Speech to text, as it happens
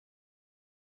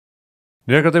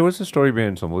Yeah, because what's the story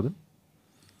behind Sambodhan?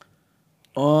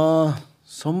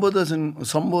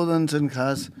 सम्बोधन चाहिँ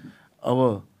खास अब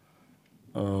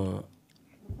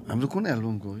हाम्रो कुन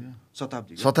एल्बमको हो यो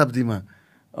शताब्दीमा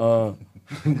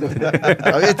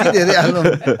यति धेरै एल्बम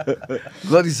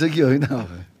गरिसक्यो होइन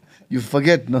यु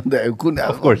फर्गेट न कुन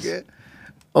एल्बम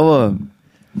अब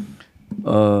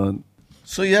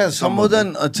सो या सम्बोधन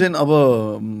चाहिँ अब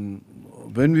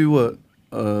when we were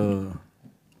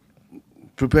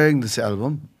preparing this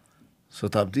album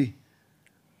शताब्दी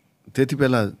त्यति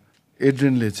बेला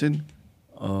एड्रियनले चाहिँ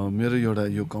मेरो एउटा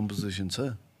यो कम्पोजिसन छ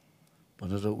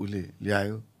भनेर उसले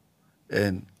ल्यायो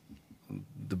and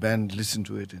the band listen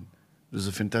to it and it was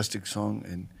a fantastic song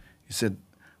and he said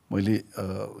मैले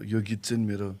यो गीत चाहिँ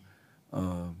मेरो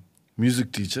म्युजिक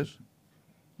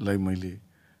टिचरलाई मैले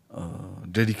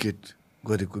डेडिकेट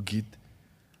गरेको गीत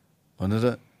भनेर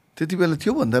त्यति बेला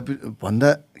थियो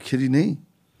भन्दाखेरि नै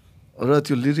र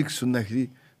त्यो लिरिक्स सुन्दाखेरि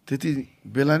त्यति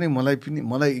बेला नै मलाई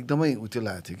एकदमै उत्यो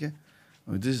लागेको थियो क्या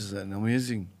this is an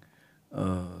amazing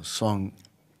song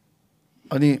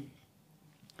अनि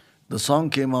the song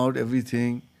came out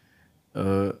everything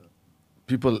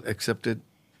people accepted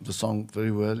the song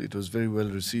very well it was very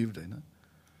well received होइन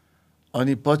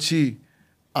अनि पछि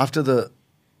आफ्टर द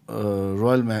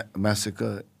रोयल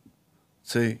म्यासेकर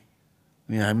चाहिँ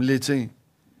अनि हामीले चाहिँ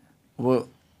अब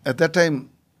एट द्याट टाइम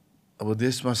अब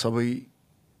देशमा सबै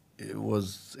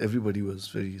everybody was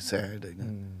very sad होइन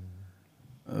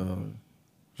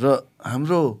र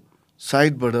हाम्रो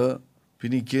साइडबाट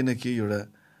पनि केही न केही एउटा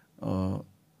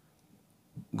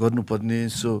गर्नुपर्ने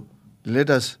so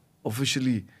let us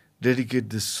officially dedicate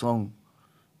this song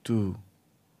to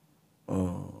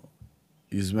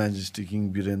his majesty king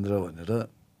Birendra भनेर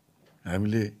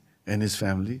हामीले एन्ड हिज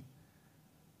फ्यामिली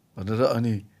भनेर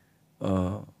अनि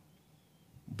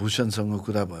भूषणसँग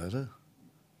कुरा भएर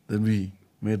then we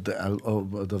made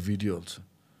the video also.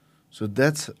 So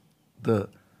that's the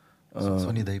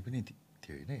Sony दाई पनि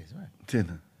थियो हैन यसमा थिएन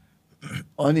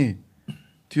अनि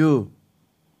त्यो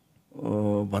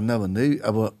भन्दै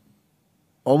अब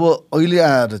अहिले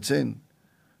आएर चाहिँ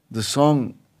the song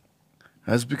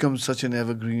has become such an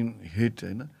Evergreen hit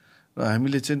होइन र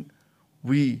हामीले चाहिँ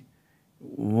we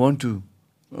want to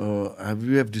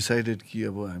we have decided कि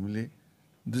अब हामीले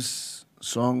this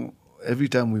song every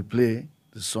time we play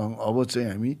this song अब चाहिँ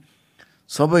हामी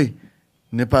सबै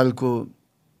नेपालको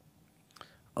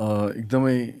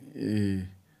एकदमै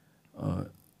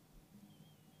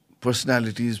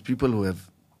personalities people who have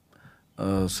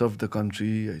serve the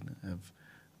country होइन have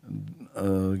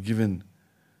given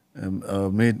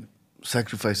made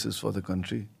sacrifices for the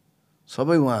country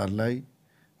सबै उहाँहरूलाई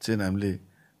चाहिँ हामीले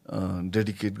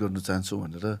डेडिकेट गर्न चाहन्छौँ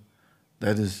भनेर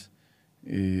that is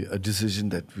a decision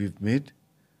that we made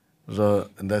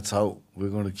and that's how we're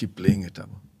going to keep playing it.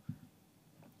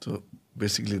 So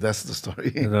basically, that's the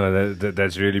story. No,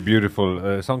 that's really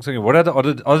beautiful. Song singing. What are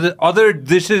the other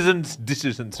decisions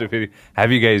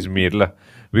have you guys made?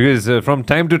 Because from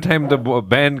time to time the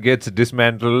band gets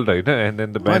dismantled, right? And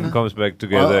then the band comes back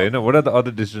together. What are the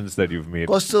other decisions that you've made,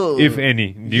 if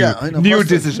any, new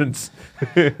decisions?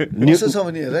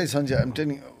 Right, Sanjay, I'm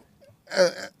telling you,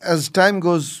 as time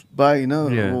goes by,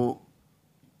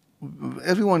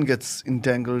 everyone gets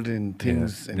entangled in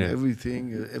things everything.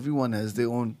 Everyone has their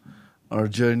own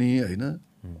journey,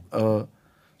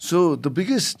 so the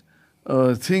biggest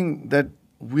thing that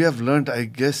we have learned, I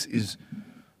guess, is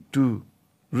to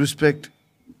respect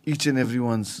each and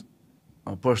everyone's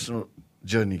personal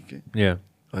journey.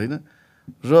 होइन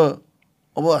र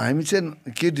अब हामी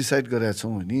चाहिँ के decide गरेका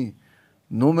छौँ भने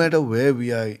no matter where we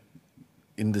are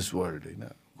in this world होइन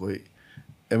कोही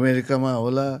अमेरिकामा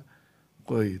होला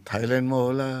कोही थाइल्यान्डमा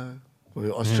होला कोही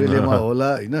अस्ट्रेलियामा होला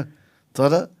होइन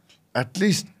तर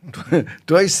एटलिस्ट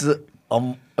ट्वाइस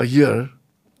अ इयर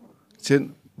चाहिँ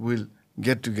will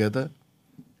get together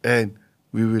and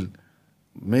we will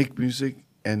make music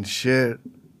and share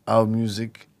our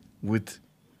music with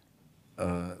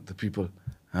the people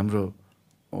हाम्रो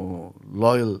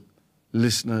loyal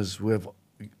listeners who have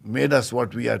made us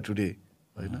what we are today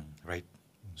होइन right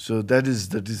so that is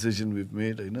the decision we've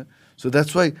made होइन so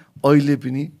that's why अहिले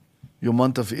पनि यो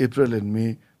month of April and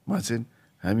मेमा चाहिँ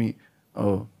हामी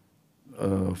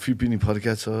fee पनि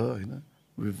फर्किया छ होइन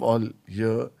विभ अल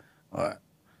हियर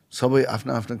सबै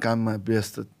आफ्नो आफ्नो काममा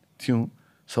व्यस्त थियौँ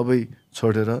सबै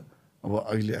छोडेर अब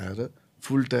अहिले आएर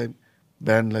फुल टाइम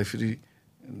ब्यान्डलाई फेरि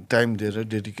टाइम दिएर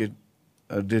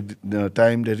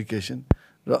डेडिकेसन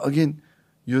र अगेन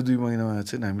यो 2 महिनामा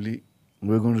चाहिँ हामीले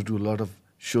we going to do lot of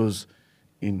shows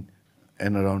in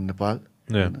and around Nepal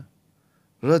होइन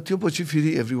र त्यो पछि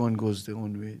फेरि every one goes the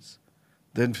own ways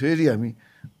then फेरि हामी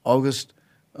अगस्त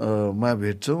मा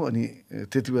भेट्छौँ अनि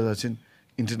त्यति बेला चाहिँ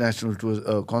इन्टरनेसनल टुर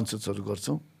कन्सर्ट्सहरू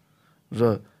गर्छौँ र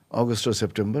अगस्त र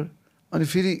सेप्टेम्बर अनि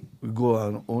फेरि गो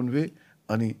ओन वे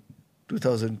अनि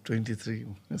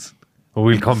 2023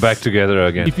 We'll come back together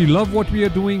again. If you love what we are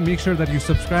doing, make sure that you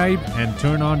subscribe and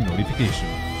turn on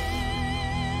notifications.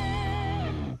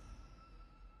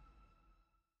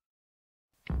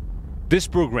 This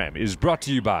program is brought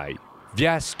to you by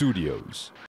Vyas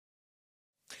Studios.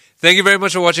 Thank you very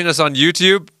much for watching us on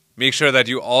YouTube. Make sure that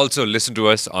you also listen to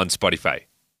us on Spotify.